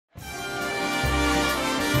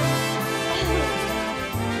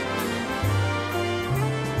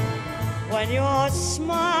when you're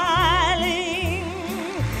smiling,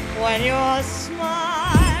 when you're smiling.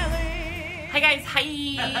 Hi guys,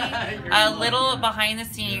 hi. A little behind the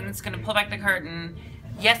scenes, gonna pull back the curtain.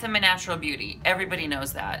 Yes, I'm a natural beauty. Everybody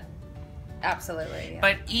knows that. Absolutely. Yeah.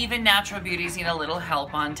 But even natural beauties need a little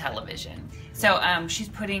help on television. So she's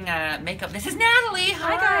putting makeup. This is Natalie.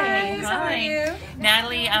 Hi guys. How are you?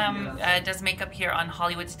 Natalie does makeup here on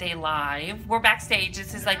Hollywood Stay Live. We're backstage.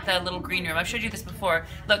 This is like the little green room. I've showed you this before.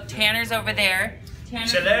 Look, Tanner's over there.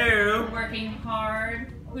 Tanner's hello. Working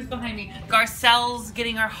hard. Who's behind me? Garcelle's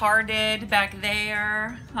getting her hearted back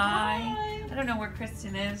there. Hi. I don't know where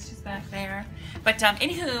Kristen is. She's back there. But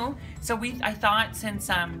anywho, so I thought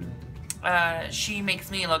since she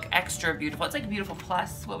makes me look extra beautiful. It's like a beautiful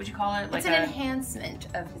plus. What would you call it? It's an enhancement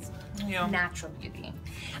of his natural beauty.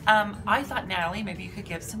 I thought, Natalie, maybe you could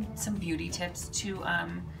give some beauty tips to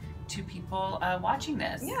people watching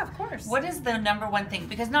this. Yeah, of course. What is the #1 thing?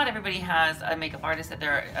 Because not everybody has a makeup artist at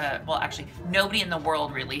their, well, actually, nobody in the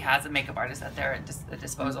world really has a makeup artist at their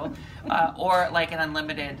disposal, or like an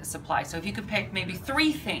unlimited supply. So if you could pick maybe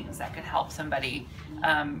 3 things that could help somebody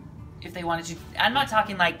if they wanted to, I'm not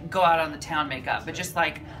talking like go out on the town makeup, but just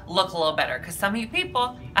like look a little better. Because some of you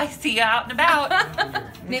people, I see you out and about.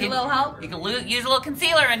 Need a little help? You can use a little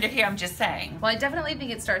concealer under here, I'm just saying. Well, I definitely think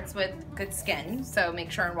it starts with good skin. So make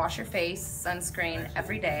sure and wash your face, sunscreen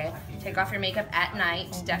every day. Take off your makeup at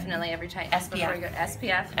night, definitely every time. SPF. Before you go.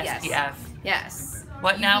 SPF, yes. SPF. Yes.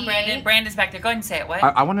 What now, UVA. Brandon? Brandon's back there. Go ahead and say it. What?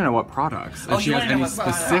 I want to know what products. Oh, if she you has wanna know any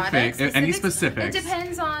what any specifics. It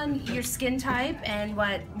depends on your skin type and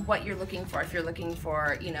what you're looking for. If you're looking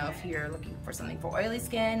for, if you're looking for something for oily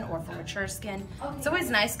skin or for mature skin, it's always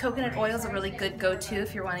nice. Coconut oil is a really good go-to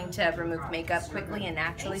if you're wanting to remove makeup quickly and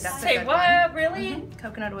naturally. That's a good what? one. Really?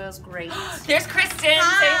 Coconut oil is great. There's Kristen.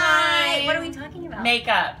 Hi. Say hi. What are we talking about?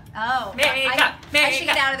 Makeup. Oh, Makeup. I should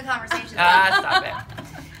get out of the conversation. Stop it.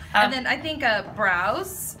 And then I think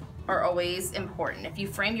brows are always important. If you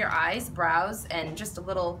frame your eyes, brows, and just a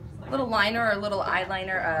little liner or a little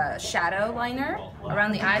eyeliner, shadow liner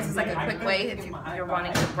around the eyes is like a quick way if you're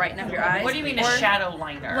wanting to brighten up your eyes. What do you mean a shadow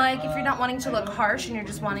liner? Like if you're not wanting to look harsh and you're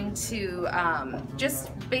just wanting to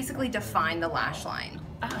just basically define the lash line.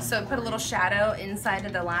 So put a little shadow inside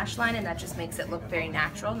of the lash line, and that just makes it look very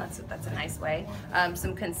natural. And that's a nice way.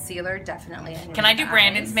 Some concealer definitely. Can I do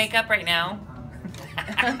Brandon's makeup right now?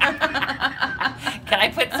 Can I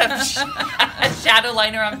put some shadow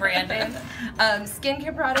liner on Brandon?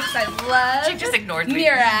 Skincare products I love. She just ignored me.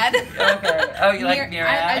 Murad. Okay. Oh, you like Murad?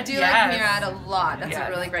 I do like Murad a lot. That's a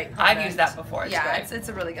really great product. I've used that before. It's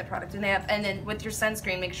a really good product. And then with your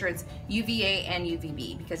sunscreen, make sure it's UVA and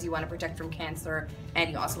UVB because you want to protect from cancer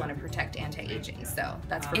and you also want to protect anti-aging. So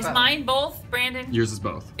that's for both. Is mine both, Brandon? Yours is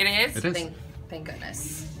both. It is? It is. Thank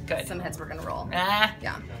goodness. Good. Some heads were gonna roll. Yeah.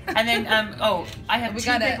 And then I have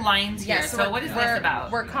two big lines here. So what is this about?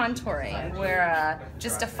 We're contouring. We're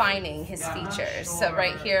just defining his features. So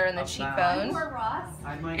right here in the cheekbone.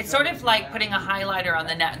 It's sort of like putting a highlighter on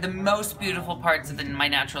the most beautiful parts of my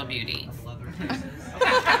natural beauty.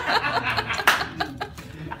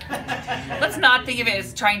 Let's not think of it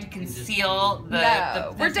as trying to conceal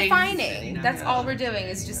the we're defining. That's all we're doing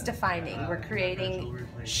is just defining. We're creating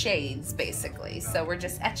shades basically. So we're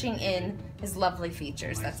just etching in his lovely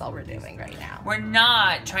features. That's all we're doing right now. We're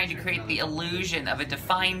not trying to create the illusion of a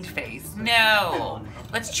defined face. No.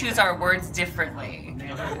 Let's choose our words differently.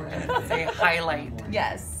 Say highlight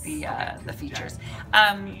the features.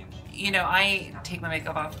 I take my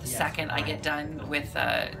makeup off the second I get done with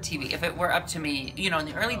TV. If it were up to me, in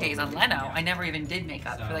the early days on Leno, I never even did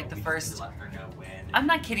makeup for like the first, I'm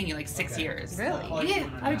not kidding you, like 6 years. Really? Yeah.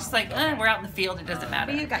 I was just like, we're out in the field, it doesn't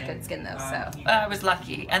matter. But you got good skin though, so. I was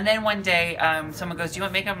lucky. And then one day, someone goes, do you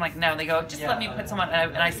want makeup? I'm like, no. They go, just let me put some on.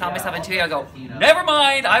 And I saw myself in TV, I go, never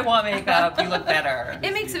mind, I want makeup, you look better.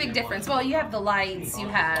 It makes a big difference. Well, you have the lights, you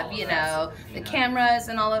have, the cameras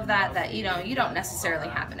and all of that you don't necessarily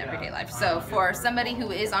have in everyday life. So for somebody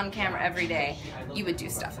who is on camera every day, you would do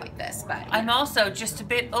stuff like this. But I'm also just a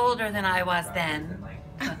bit older than I was then.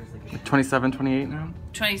 27, 28 now?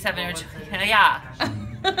 27 or 20, yeah.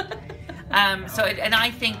 And I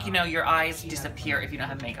think, your eyes disappear if you don't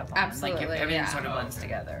have makeup on. Absolutely, like everything sort of blends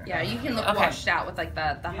together. Yeah, you can look washed out with like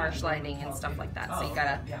the harsh lighting and stuff like that. So you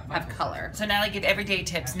gotta have color. So Natalie, give everyday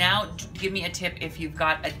tips. Now, give me a tip if you've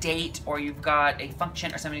got a date or you've got a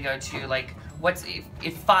function or something to go to. Like,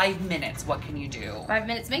 if 5 minutes, what can you do? 5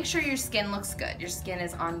 minutes. Make sure your skin looks good. Your skin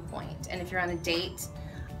is on point. And if you're on a date,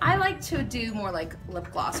 I like to do more like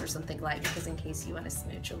lip gloss or something light because in case you want to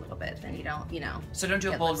smooch a little bit, then you don't, So don't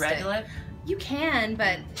do a bold red lip? You can,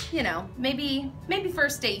 but you know, maybe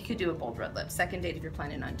first date you could do a bold red lip. Second date, if you're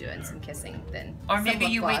planning on doing some kissing, then or some maybe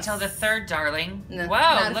lip you gloss. wait till the third, darling. No, Whoa,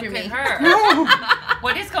 not if look you're at me. her.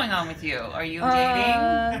 What is going on with you? Are you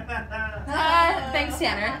dating? Thanks,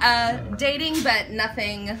 Tanner. Dating, but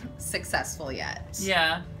nothing successful yet.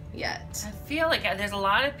 Yeah. Yet. I feel like there's a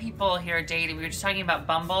lot of people here dating. We were just talking about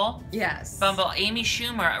Bumble. Yes. Bumble. Amy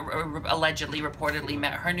Schumer reportedly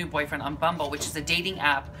met her new boyfriend on Bumble, which is a dating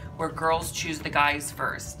app where girls choose the guys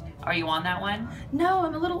first. Are you on that one? No,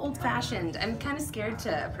 I'm a little old-fashioned. I'm kind of scared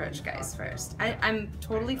to approach guys first. I'm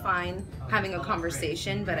totally fine having a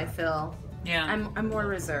conversation, but I feel I'm more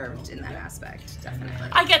reserved in that aspect, definitely.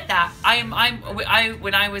 I get that.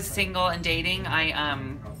 When I was single and dating,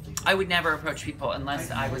 I would never approach people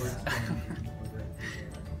unless I was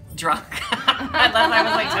drunk. Unless I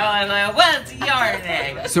was like telling them, what's your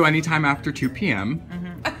name? So anytime after 2 p.m.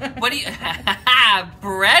 What do you,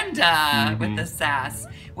 Brenda with the sass.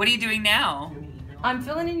 What are you doing now? I'm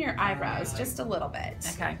filling in your eyebrows just a little bit.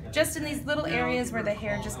 Okay. Just in these little areas where the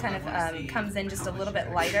hair just kind of comes in just a little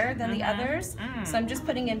bit lighter than the others. So I'm just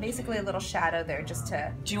putting in basically a little shadow there just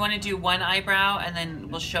to... Do you want to do one eyebrow and then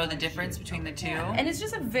we'll show the difference between the two? And it's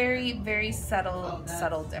just a very, very subtle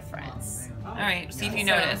difference. All right, see if you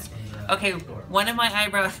noticed. Okay, one of my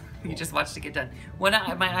eyebrows... You just watched it get done. One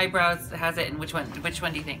of my eyebrows has it, and which one do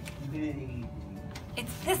you think?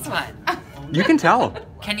 It's this one. You can tell.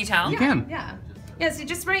 Can you tell? You can. Yeah. Yeah, so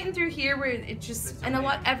just right in through here where it just, and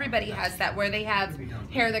everybody has that, where they have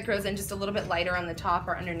hair that grows in just a little bit lighter on the top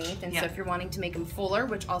or underneath, and so if you're wanting to make them fuller,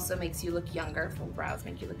 which also makes you look younger, full brows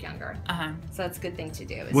make you look younger. So that's a good thing to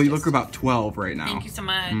do. Well, you look about 12 right now. Thank you so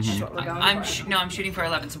much. That's what we're going for. No, I'm shooting for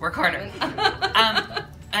 11, so work harder.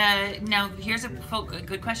 Now, here's a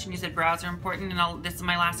good question. You said brows are important, and this is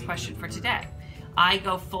my last question for today. I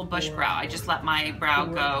go full bush brow. I just let my brow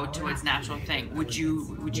go to its natural thing. Would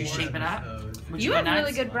you shape it up? You have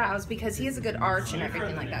really good brows because he has a good arch and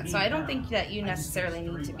everything like that. So I don't think that you necessarily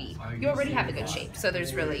need to be. You already have a good shape. So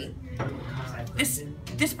there's really...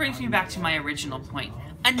 This brings me back to my original point.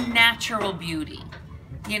 A natural beauty.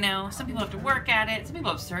 You know, some people have to work at it. Some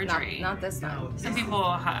people have surgery. Not this one. Some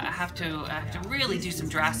people have to really do some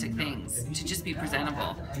drastic things to just be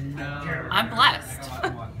presentable. I'm blessed.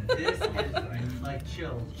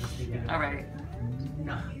 All right.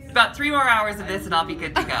 About 3 more hours of this and I'll be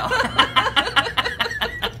good to go.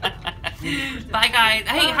 Bye, guys.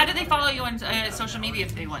 Hey, how do they follow you on social media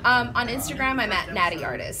if they want? On Instagram, I'm at Natty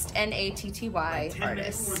Artist. Natty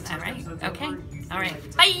Artist. All right. Okay. All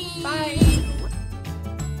right. Bye. Bye.